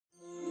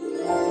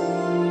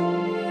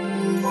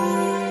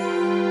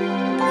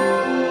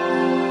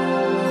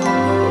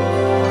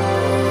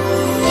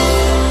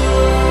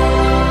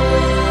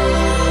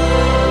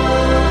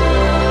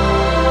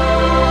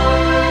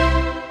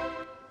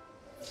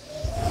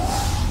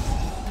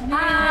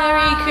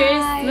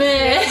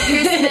Christmas!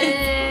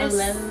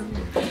 Christmas!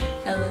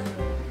 Hello.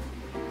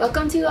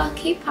 Welcome to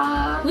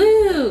Kpop.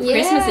 Woo! Yeah,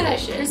 Christmas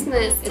edition.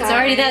 Christmas time. It's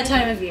already that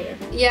time of year.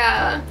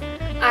 Yeah.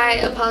 I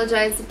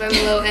apologize if I'm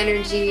low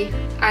energy.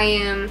 I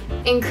am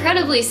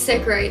incredibly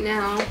sick right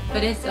now.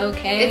 But it's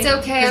okay. It's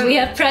okay. Because we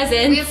have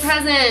presents. We have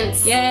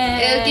presents.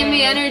 Yay! It'll give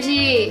me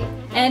energy.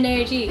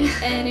 Energy,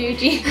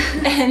 energy,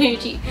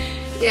 energy.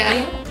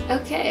 Yeah.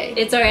 Okay.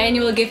 It's our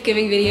annual gift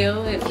giving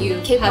video. If you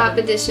K-pop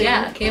edition.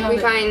 Yeah, K-pop. We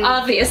find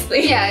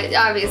obviously.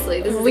 Yeah,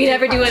 obviously. This is we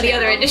never do any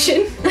channel. other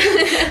edition.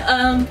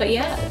 But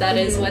yeah, that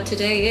is what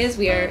today is.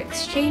 We are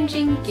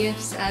exchanging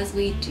gifts as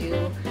we do.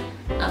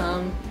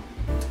 And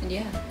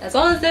yeah, that's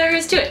all there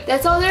is to it.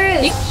 That's all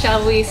there is.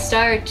 Shall we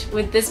start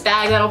with this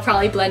bag that'll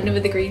probably blend in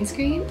with the green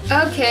screen?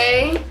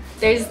 Okay.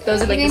 Those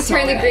are like you can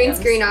turn the green items.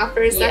 screen off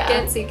for a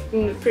second so you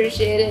can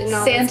appreciate it. And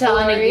all Santa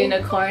on a glory.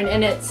 unicorn,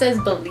 and it says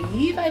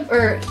believe,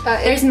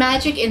 there's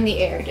magic in the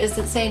air. Does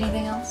it say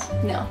anything else?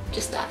 No,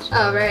 just that.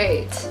 Oh,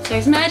 right.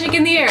 There's magic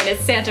in the air, and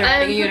it's Santa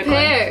riding a unicorn.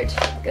 I'm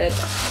prepared. Good.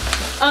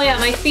 Oh yeah,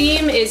 my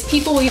theme is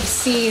people we've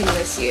seen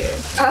this year.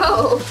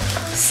 Oh.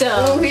 So.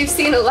 Well, we've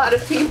seen a lot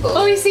of people.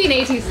 Well, we've seen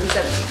ATEEZ and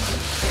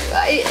 17.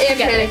 I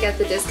Panic at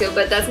the Disco,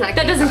 but that's not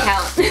That doesn't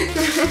K-pop.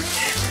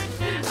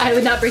 count. I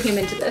would not bring him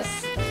into this.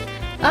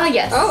 Ah,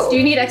 yes. Oh. Do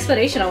you need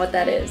explanation on what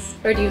that is?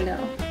 Or do you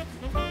know?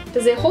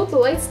 Does it hold the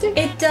light stick?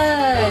 It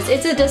does.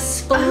 It's a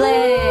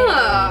display.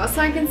 Oh,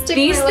 so I can stick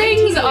These my light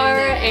things TV are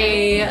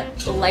in there. a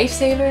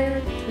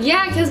lifesaver.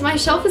 Yeah, because my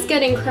shelf is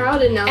getting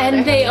crowded now.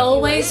 And they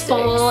always light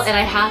fall, sticks. and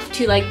I have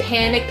to like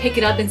panic, pick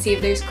it up, and see if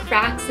there's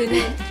cracks in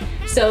it.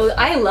 So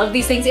I love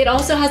these things. It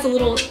also has a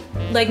little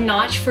like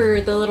notch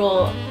for the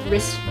little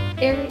wrist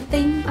area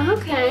thing.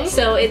 Okay.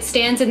 So it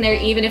stands in there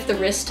even if the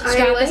wrist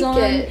strap is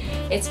on. it.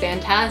 It's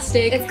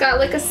fantastic. It's got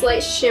like a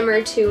slight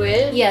shimmer to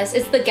it. Yes,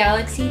 it's the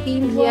galaxy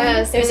themed one.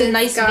 Yes, There's and a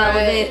it's nice got-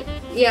 velvet.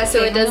 Yeah, so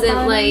it thing on the doesn't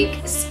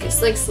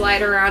bottom. like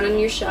slide around on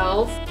your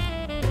shelf.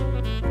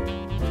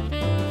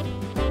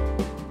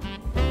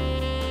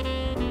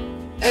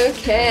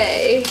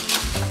 Okay.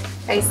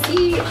 I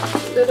see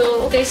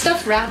little. There's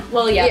stuff wrapped.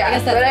 Well, yeah. I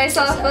guess but I that's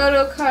saw stuff.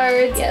 photo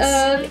cards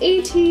Yes. of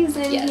ATEEZ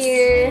in Yes.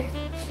 here.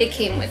 It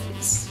came with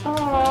these.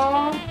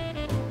 Aww.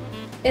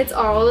 It's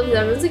all of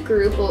them as a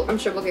group. Well, I'm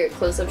sure we'll get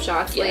close-up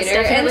shots Yes,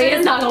 later. definitely.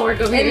 It's not gonna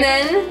work over And here.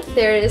 then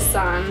there is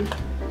San,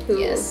 who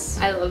Yes.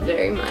 I love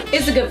very much.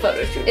 It's a good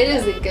photo shoot. It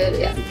is a good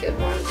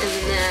one. And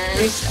then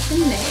There's stuff in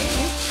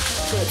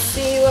there. let's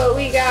see what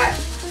we got.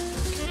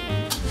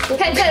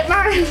 Pet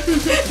Martin.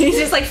 He's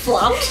just like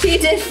flopped. He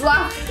did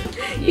flop.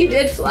 He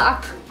did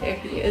flop. There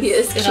he is. He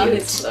is in all cute.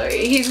 his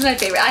story. He's my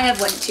favorite. I have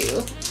one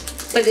too.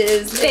 But it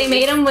is. They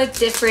made them with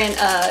different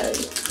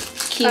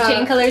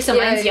keychain colors. So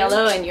yeah, mine's yeah.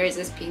 yellow and yours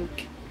is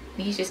pink.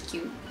 He's just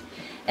cute.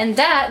 And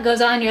that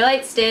goes on your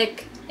light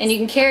stick, and you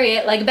can carry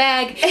it like a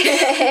bag.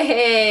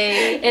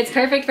 Hey. It's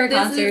perfect for This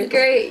concerts. is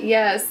great.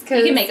 Yes.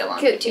 You can make it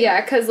longer, too.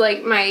 Yeah, because like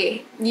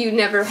you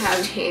never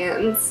have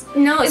hands.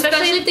 No,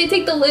 Especially if they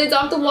take the lids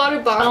off the water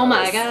bottles. Oh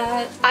my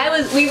god.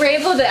 We were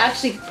able to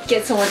actually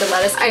get someone to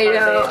let us keep I our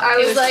know. bid. I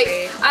It was like,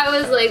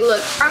 great.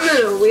 look, I'm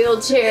in a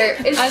wheelchair.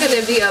 It's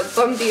gonna be a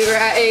bumpy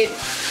ride.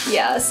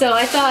 Yeah, so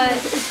I thought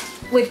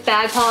with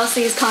bag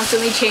policies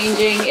constantly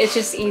changing, it's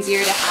just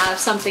easier to have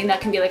something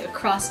that can be like a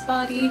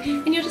crossbody,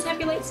 and you'll just have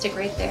your light stick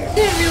right there.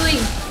 Didn't really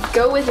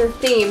go with her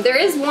theme. There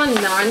is one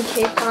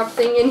non-K-pop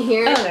thing in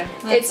here. Okay,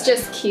 It's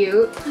just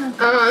cute.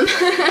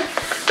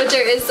 But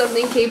there is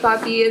something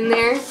K-pop-y in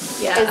there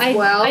as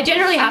well. I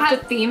generally have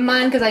to theme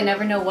mine because I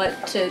never know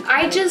what to.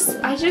 I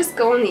just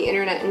go on the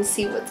internet and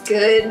see what's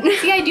good.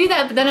 See, I do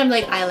that, but then I'm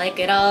like, I like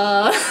it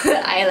all.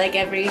 I like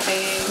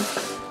everything.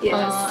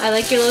 Yes. I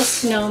like your little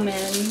snowman.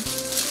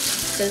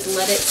 It says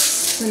let it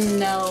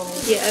snow.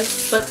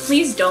 Yes. But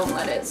please don't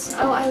let it snow.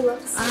 Oh, I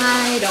love snow.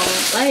 I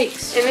don't like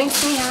snow. It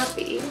makes me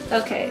happy.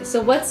 Okay,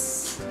 so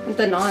what's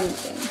the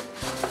non-thing?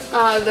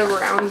 The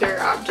rounder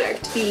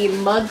object. The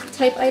mug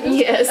type item?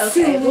 Yes.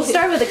 Okay, we'll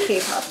start with a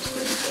K-pop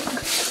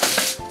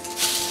thing.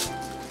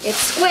 It's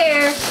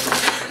square.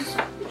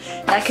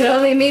 That could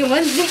only mean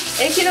one thing.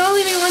 It can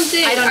only mean one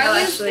thing. I don't know,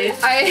 actually.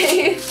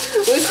 I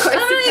was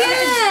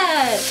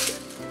quite surprised.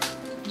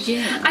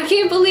 Jin. I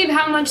can't believe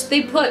how much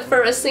they put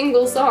for a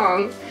single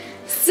song.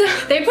 So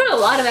They put a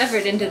lot of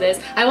effort into this.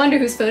 I wonder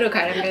whose photo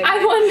card I'm gonna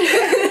I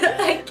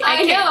wonder.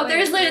 I know. can't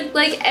There's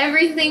like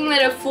everything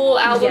that a full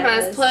album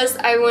has. Yes. Plus,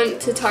 I went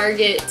to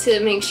Target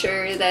to make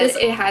sure that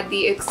it had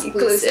the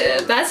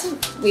exclusive.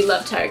 We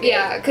love Target.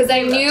 Yeah, because I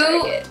We love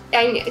knew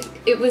Target.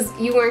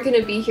 you weren't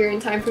gonna be here in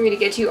time for me to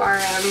get you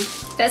RM.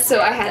 So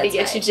I had to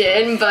get you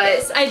Jin, but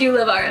Yes, I do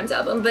love RM's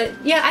album, but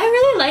yeah,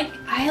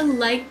 I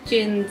like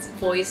Jin's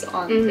voice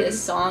on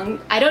this song.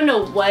 I don't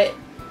know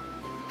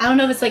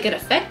if it's like an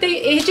effect.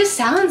 It just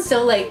sounds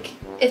so like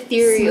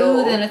ethereal.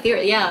 smooth and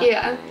ethereal. Yeah.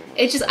 Yeah.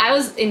 I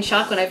was in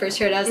shock when I first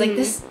heard it. I was like,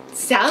 this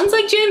sounds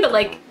like Jin, but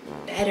like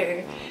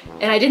better.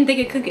 And I didn't think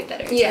it could get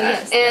better. So Yeah,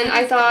 yes. and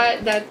I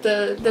thought that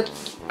the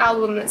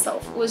album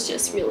itself was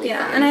just really fun.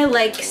 and I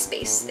like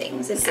space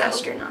things and So,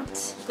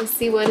 astronauts. Let's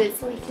see what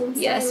it's like inside.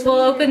 Yes, we'll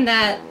open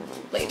that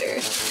later.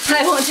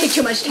 I won't take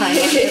too much time on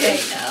it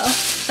right now.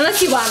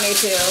 Unless you want me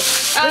to.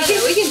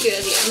 We can do it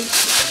at the end.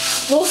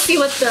 We'll see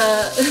what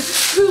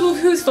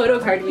whose photo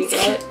card we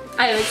get.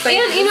 I'm excited.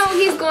 And you know,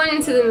 he's going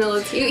into the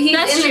military.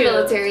 He's in the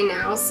military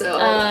now, so.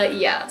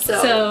 Yeah.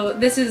 So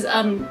this is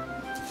a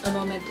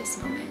momentous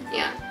moment.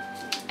 Yeah.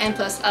 And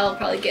plus, I'll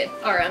probably get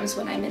RMs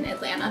when I'm in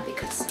Atlanta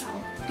because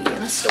I'll be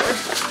in a store.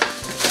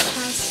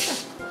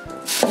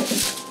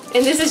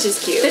 And this is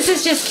just cute. This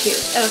is just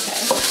cute.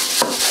 Okay.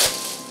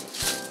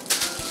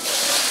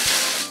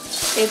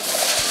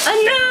 It's a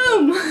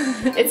gnome!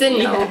 It's a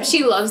gnome. Yeah.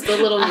 She loves the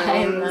little gnomes.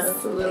 I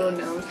love the little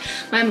gnomes.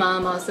 My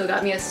mom also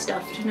got me a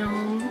stuffed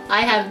gnome.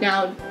 I have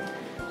now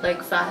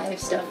like 5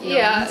 stuffed gnomes.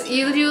 Yeah,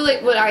 you do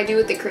like what I do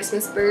with the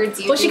Christmas birds.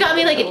 Well, she got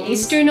me like an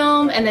Easter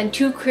gnome and then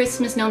 2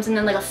 Christmas gnomes and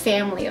then like a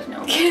family of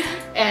gnomes.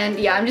 And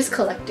yeah, I'm just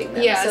collecting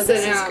them. Yeah, so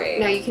this is great.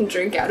 Now you can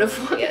drink out of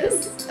one.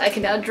 Yes, I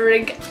can now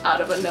drink out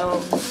of a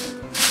gnome.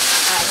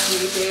 As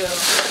we do.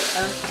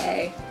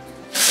 Okay.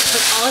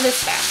 Put all of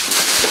this back.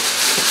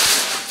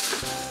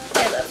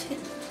 I love him.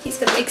 He's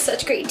gonna make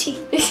such great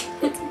tea.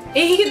 And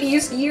he can be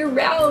used year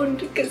round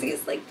because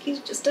he's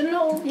just a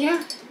gnome.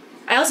 Yeah.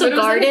 I also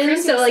garden,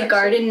 so like section.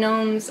 garden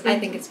gnomes. I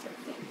think it's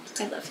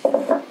perfect. I love him.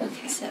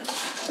 Okay, so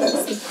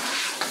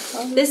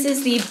this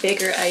is the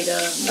bigger item.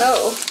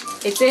 Oh.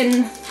 It's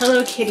in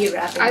Hello Kitty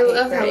wrapping I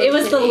love paper. Hello It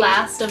was the Kitty.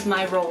 last of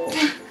my roll.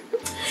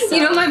 So.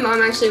 You know, my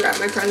mom actually wrapped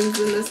my presents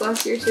in this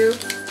last year too.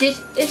 Did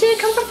it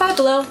come from Five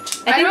Below?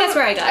 I think that's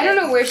where I got it. I don't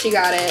know where she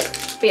got it.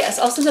 But yes,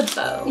 also the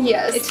bow.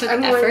 Yes, It took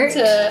I'm effort. going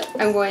to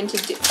undo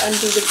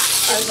the.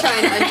 I was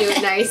trying to undo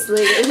it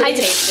nicely. I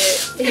taped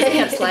it because it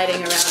kept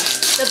sliding around.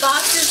 The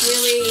box is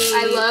really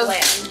I love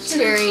bland.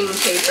 tearing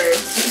paper.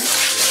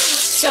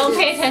 Don't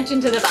pay attention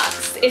to the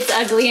box. It's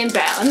ugly and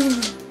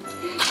brown.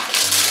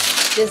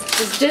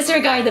 Just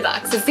disregard the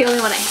box. It's the only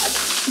one I have.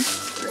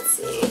 Let's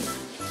see.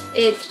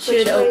 It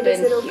should way open, does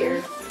it open?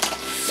 here.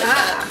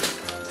 Ah.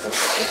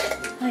 Okay.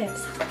 Oh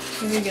yes.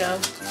 Here we go.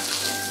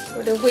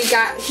 What have we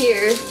got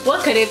here?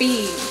 What could it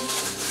be?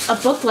 A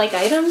book-like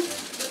item?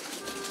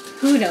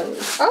 Who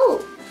knows?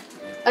 Oh,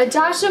 a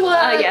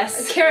Joshua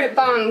yes. Carrot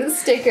Bong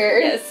sticker.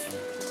 Yes.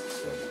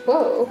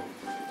 Whoa.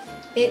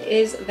 It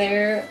is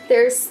their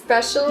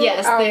special their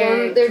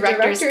album, their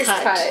director's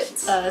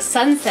cut.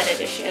 Sunset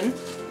edition.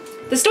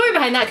 The story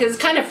behind that, because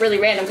it's kind of really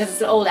random because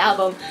it's an old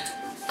album.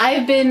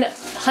 I've been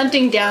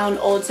hunting down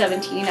old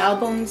 17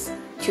 albums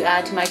to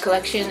add to my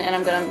collection, and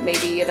I'm gonna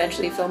maybe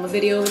eventually film a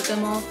video with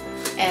them all.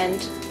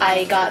 And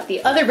I got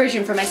the other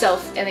version for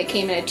myself, and it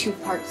came in a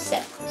 2-part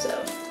set, so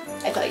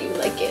I thought you would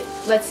like it.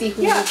 Let's see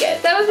who you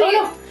get. That was me.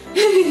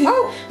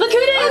 Oh, look who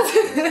it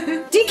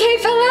is! DK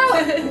fell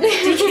out!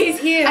 DK's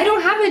here. I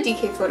don't have a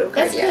DK photo card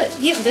That's yet.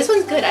 good. Yeah, this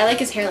one's good. I like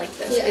his hair like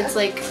this. Yeah. It's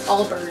like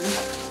all burned.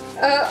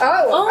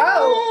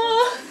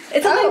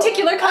 It's a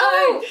lenticular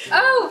card.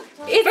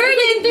 It's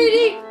Vernon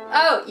 3D.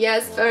 Oh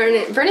yes,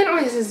 Vernon. Vernon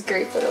always has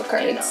great photo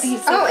cards. I know.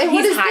 He's and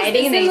what is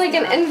hiding this? It's in like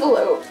an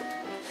envelope.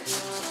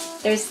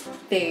 There's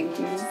things.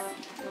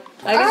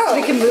 I guess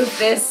we can move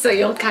this so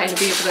you'll kind of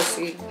be able to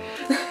see.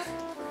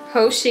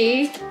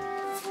 Hoshi.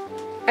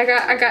 I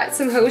got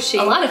some Hoshi.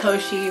 A lot of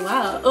Hoshi.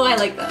 Wow. Oh, I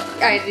like that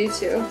one. I do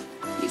too.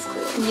 He's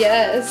cool.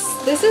 Yes,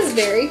 this is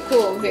very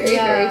cool.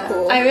 Very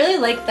cool. I really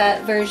like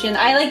that version.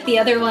 I like the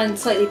other one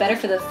slightly better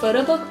for the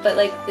photo book, but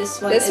like this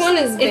one. This one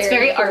is it's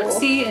very cool.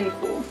 artsy and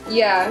cool.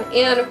 Yeah,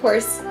 and of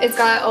course it's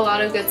got a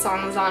lot of good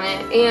songs on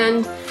it,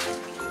 and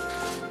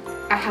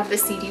I have the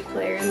CD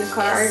player in the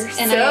car. Yes,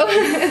 and so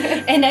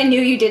and I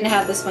knew you didn't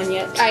have this one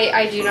yet.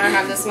 I do not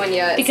have this one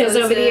yet because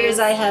so over the years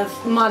I have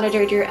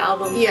monitored your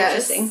album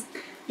purchasing.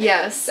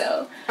 Yes.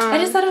 So I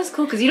just thought it was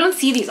cool because you don't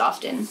see these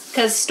often.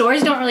 Because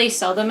stores don't really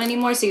sell them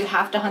anymore, so you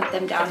have to hunt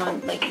them down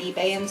on like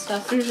eBay and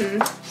stuff.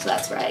 Mm-hmm. So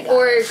that's where I got.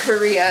 Or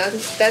Korea.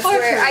 That's where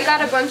Korea. I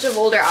got a bunch of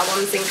older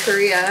albums in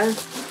Korea.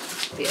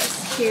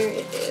 Yes, here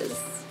it is.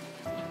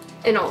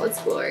 In all its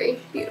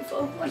glory.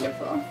 Beautiful,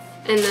 wonderful.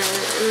 And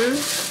then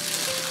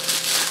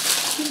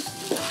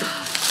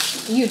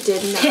you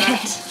did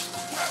not.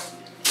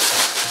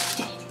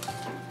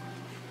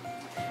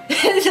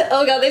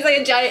 Oh god, there's like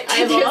a giant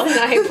eyeball. There's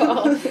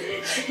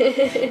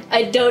an eyeball.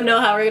 I don't know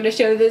how we're gonna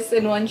show this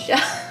in one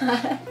shot.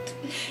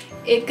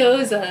 It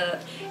goes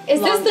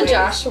Is this the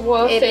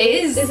Joshua It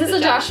face? is Is this the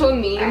a Joshua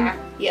meme?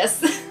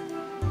 Yes.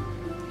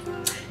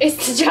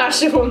 It's the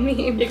Joshua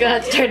meme. You're gonna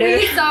have to turn We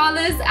it. saw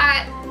this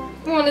at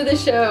one of the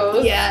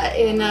shows. Yeah,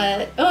 in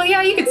oh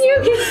yeah, you can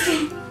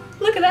see.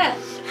 Look at that.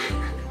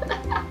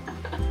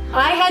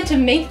 I had to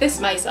make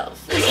this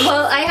myself.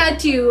 Well, I had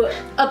to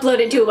upload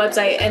it to a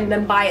website and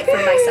then buy it for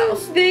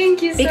myself.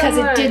 Thank you so Because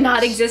much. it did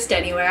not exist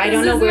anywhere. I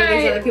don't know where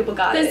these other people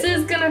got it. This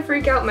is gonna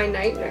freak out my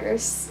night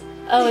nurse.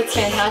 Oh, it's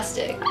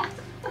fantastic.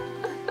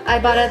 I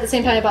bought it at the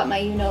same time I bought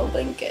my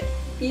blanket.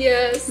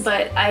 Yes.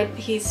 But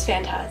he's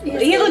fantastic.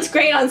 He looks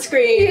great on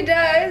screen. He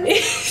does.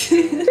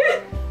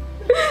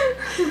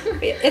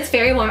 It's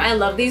very warm. I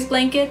love these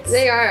blankets.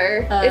 They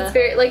are. It's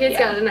very it's yeah.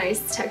 got a nice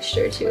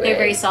texture to it. They're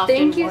very soft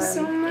Thank and you warm.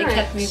 so much. It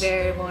kept me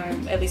very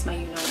warm. At least my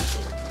did.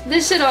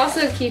 This should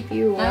also keep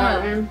you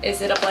warm.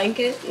 Is it a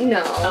blanket?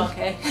 No.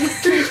 Okay.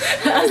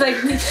 I was like,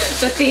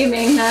 the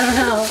theming, I don't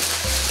know.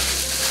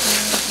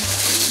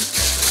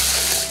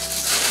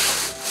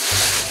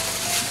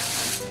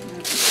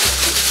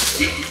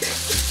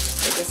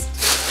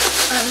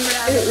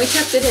 We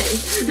kept it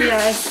in. Yeah,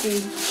 I see.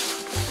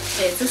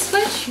 It's a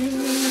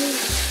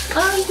sweatshirt.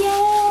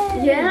 Oh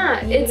yeah.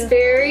 Yeah, it's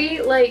very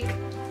like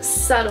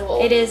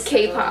subtle. It is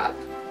K-pop.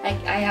 I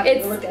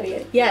haven't looked at it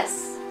yet.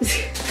 Yes.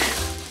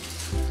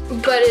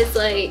 But it's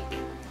like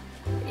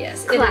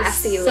yes,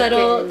 classy,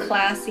 subtle, looking.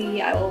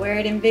 classy. I will wear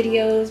it in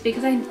videos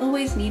because I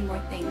always need more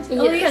things. Yes.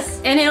 Oh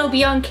yes, and it'll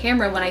be on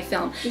camera when I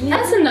film. Yeah.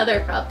 That's another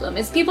problem.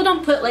 Is people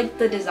don't put like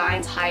the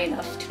designs high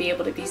enough to be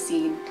able to be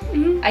seen.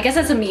 Mhm. I guess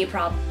that's a me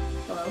problem.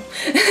 Hello,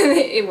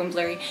 it went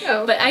blurry.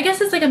 Oh. But I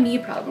guess it's like a me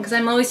problem because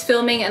I'm always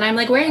filming and I'm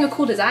like wearing a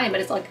cool design, but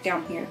it's like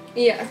down here.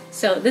 Yeah.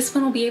 So this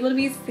one will be able to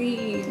be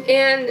seen.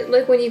 And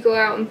like when you go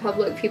out in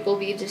public, people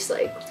be just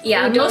like,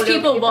 Yeah, you don't most know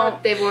people K-pop,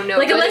 won't. They won't know.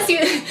 Like but unless you,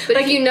 But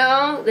like if you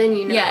know, then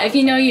you know. yeah, if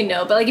you know, you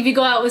know. But like if you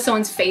go out with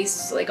someone's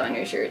face like on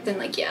your shirt, then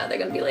like yeah, they're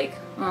gonna be like,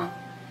 oh,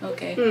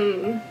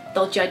 okay.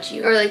 They'll judge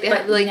you. Or like they But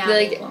have like now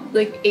they won't.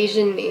 like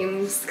Asian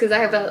names, because I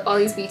have all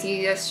these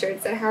BTS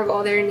shirts that have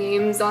all their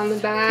names on the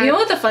back. You know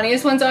what the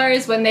funniest ones are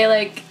is when they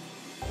like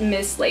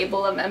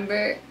mislabel a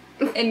member,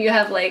 and you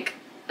have like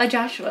a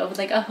Joshua with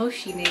like a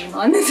Hoshi name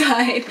on the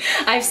side.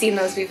 I've seen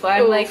those before.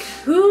 I'm Oof. like,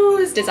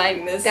 who's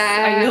designing this?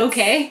 Are you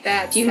okay?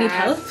 That's Do you need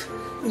sad. help?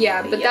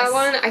 Yeah, but Yes. that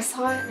one I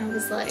saw it and I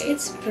was like,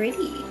 It's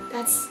pretty.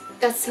 that's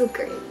so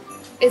great.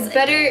 It's Like-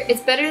 better.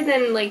 It's better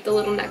than like the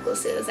little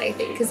necklaces, I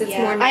think, because it's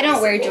more. I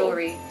don't wear noticeable.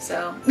 jewelry,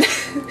 so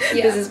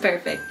Yeah. this is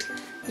perfect.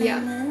 Yeah.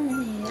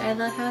 I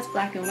love how it's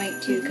black and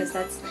white too, because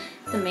that's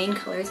the main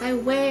colors I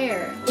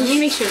wear. Let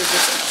me make sure to do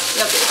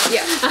this.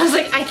 Yeah. I was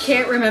like, I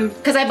can't remember,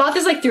 because I bought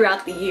this like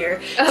throughout the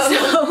year. Oh.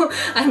 So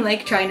I'm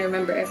like trying to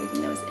remember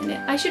everything that was in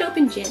it. I should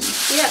open gin.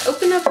 Yeah.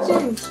 Open up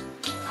Jin.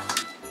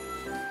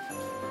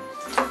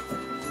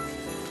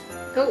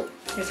 Oh,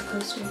 There's a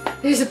poster.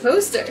 there's a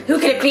poster. Who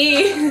could it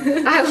be?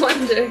 I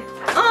wonder.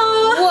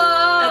 Oh!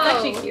 Whoa! That's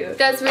actually cute.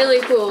 That's really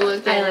cool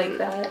looking. I like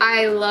that.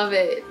 I love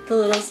it. The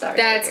little star.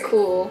 That's sticker.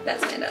 cool.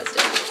 That's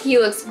fantastic. He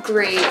looks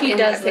great. He in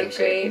does that look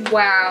picture. great.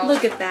 Wow.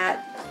 Look at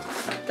that.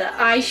 The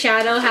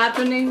eyeshadow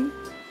happening.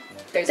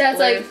 There's That's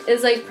blur. like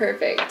it's like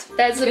perfect.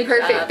 That's a Good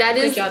perfect. job. That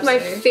Good is job, my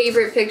sir.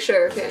 favorite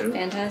picture of him.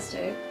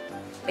 Fantastic.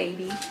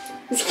 Baby.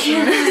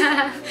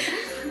 Yeah.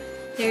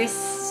 There's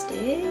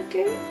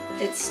sticker?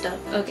 It's stuff.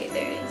 Okay,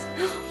 there it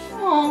is.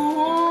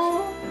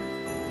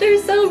 Aww.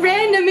 They're so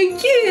random and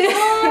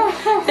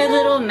cute. The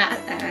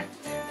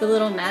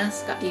little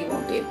mascot. You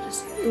won't be able to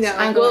see this. No,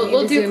 I'm going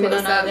we'll to do zoom in on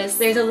all close-ups. this.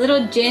 There's a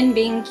little Jin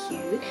being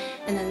cute,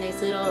 and then there's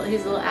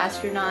his little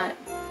astronaut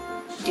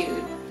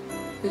dude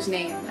whose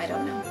name I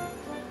don't know.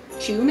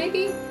 Chu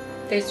maybe?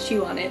 There's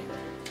Chu on it.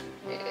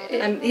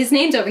 His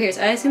name's over here,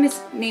 so I assume it's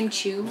named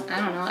Chu. I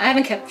don't know. I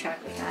haven't kept track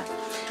of that.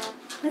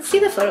 Let's see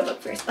the photo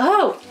book first.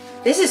 Oh,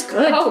 this is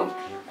good. Oh.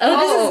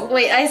 This is.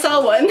 Wait, I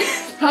saw one.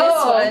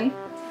 Oh.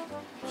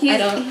 This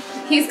one.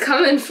 He's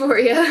coming for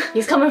you.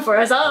 He's coming for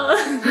us all.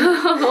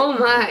 Oh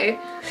my.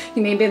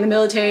 He may be in the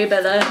military,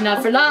 but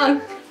not for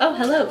long. Oh,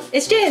 hello.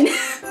 It's Jin.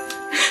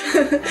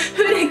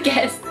 Who'd have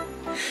guessed?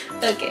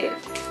 Okay.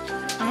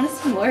 I want to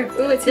see more.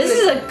 Ooh, it's This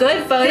is a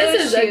good photo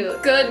This is shoot. a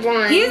good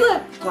one. He's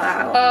a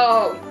wow.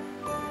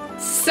 Oh,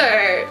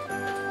 sir.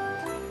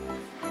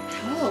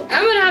 Oh.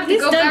 I'm gonna have to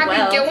He's go done back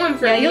well. and get one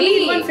for yeah, me. you'll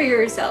need one for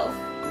yourself.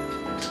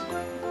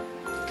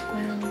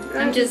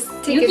 I'm just.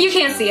 You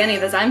can't see any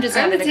of this. I'm just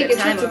I'm having gonna a take good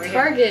a time trip over to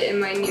here. Target in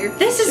my near future.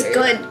 This is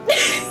good.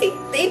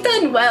 They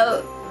done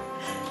well.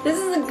 This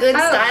is a good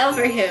style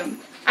for him.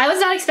 I was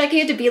not expecting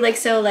it to be like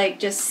so like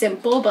just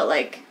simple, but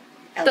like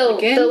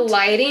elegant. The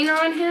lighting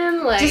on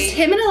him, like Just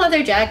him in a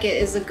leather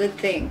jacket is a good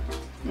thing.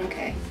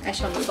 Okay, I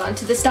shall move on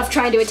to the stuff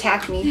trying to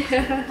attack me.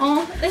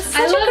 Oh, it's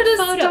such I a love good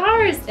the photo.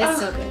 stars. It's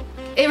so good.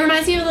 It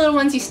reminds me of the little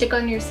ones you stick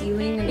on your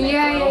ceiling. And like,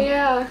 Yeah,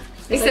 yeah.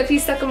 Except he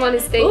stuck him on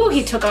his face. Oh,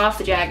 he took off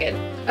the jacket.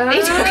 He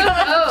took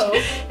off.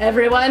 Oh.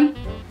 Everyone,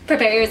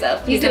 prepare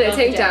yourself. He's in a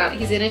tank top.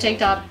 He's in a tank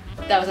top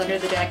that was under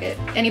the jacket.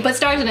 And he put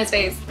stars in his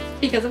face.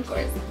 Because of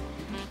course.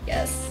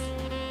 Yes.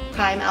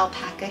 Prime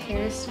alpaca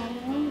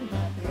hairstyle.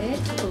 Love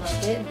it.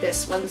 Love it.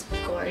 This one's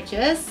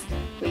gorgeous.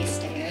 We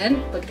stand.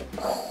 Look at it.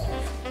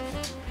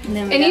 And,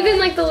 then we And got- even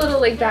like the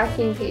little like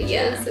backing pages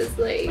Yeah. is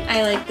like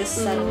I like the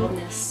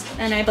subtleness.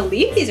 And I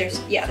believe these are,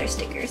 yeah, they're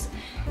stickers.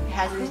 It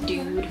has this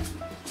dude.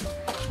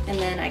 And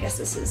then I guess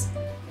this is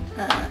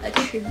a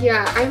tribute.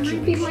 yeah, I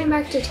might be going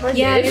back to Target.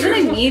 Yeah, you're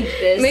gonna need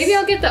this. Maybe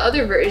I'll get the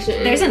other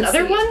version. There's and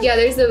another see. one? Yeah,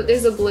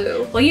 there's a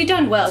blue. Well, you've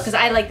done well, because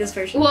I like this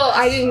version. Well,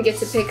 I didn't get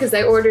to pick because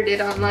I ordered it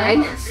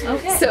online.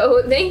 Okay.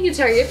 So thank you,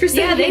 Target, for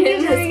yeah, sending they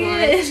in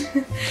this one.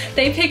 did.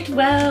 They picked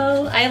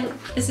well.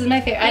 This is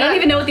my favorite. I don't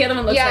even know what the other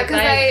one looks Yeah, like. because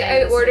but I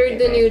this is my ordered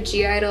the favorite. new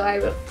G Idol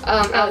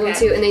album Okay.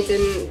 too, and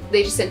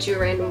they just sent you a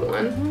random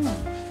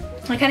one.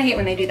 I kind of hate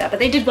when they do that, but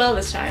they did well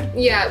this time.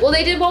 Yeah, well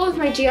they did well with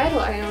my G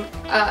Idol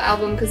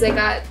album because I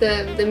got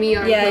the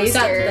Mion Yeah, you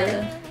got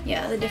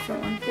poster. the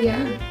different one.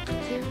 Yeah.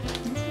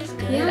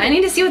 good. Yeah. I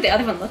need to see what the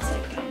other one looks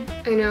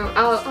like. I know.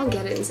 I'll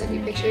get it and send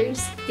you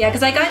pictures. Yeah,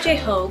 because I got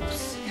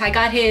J-Hope's. I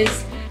got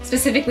his,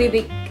 specifically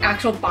the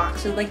actual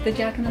box with like the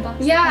Jack in the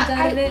Box.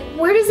 Yeah,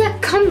 where does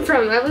that come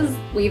from? That was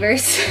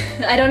Weavers.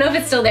 I don't know if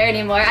it's still there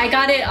anymore. I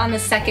got it on the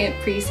second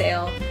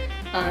pre-sale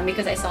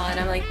because I saw it and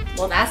I'm like,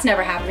 well, that's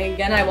never happening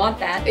again. I want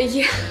that.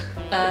 Yeah.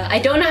 I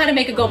don't know how to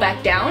make it go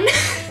back down.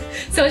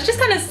 So it's just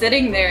kind of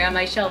sitting there on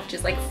my shelf,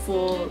 just like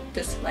full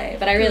display.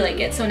 But I really like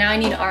it. So now I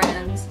need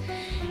RMs,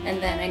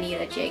 and then I need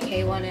a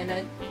JK one and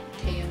a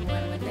Taeyong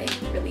one when they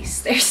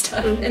release their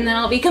stuff, and then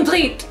I'll be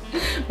complete.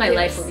 My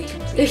life will be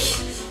complete.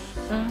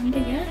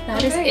 But yeah,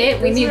 that is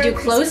it. We need to do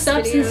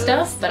close-ups and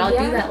stuff, but I'll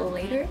do that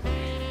later.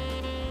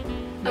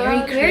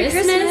 Merry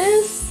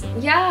Christmas.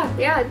 Yeah.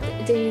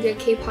 Did you get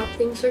K-pop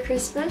things for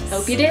Christmas?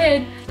 Hope you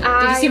did.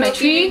 Did you see my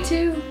tree?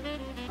 Too.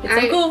 It's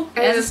so cool.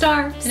 It has a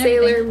star.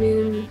 Sailor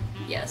Moon.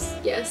 Yes.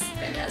 Yes.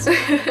 Fantastic.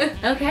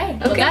 Okay.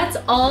 Well, that's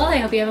all. I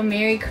hope you have a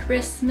Merry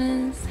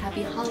Christmas,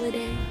 Happy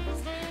Holidays,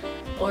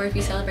 or if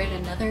you celebrate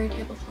another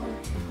type of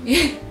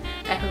holiday,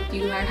 I hope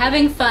you are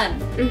having fun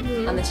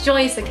on this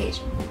joyous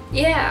occasion.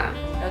 Yeah.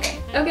 Okay.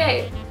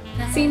 Okay.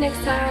 Bye. See you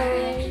next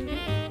time.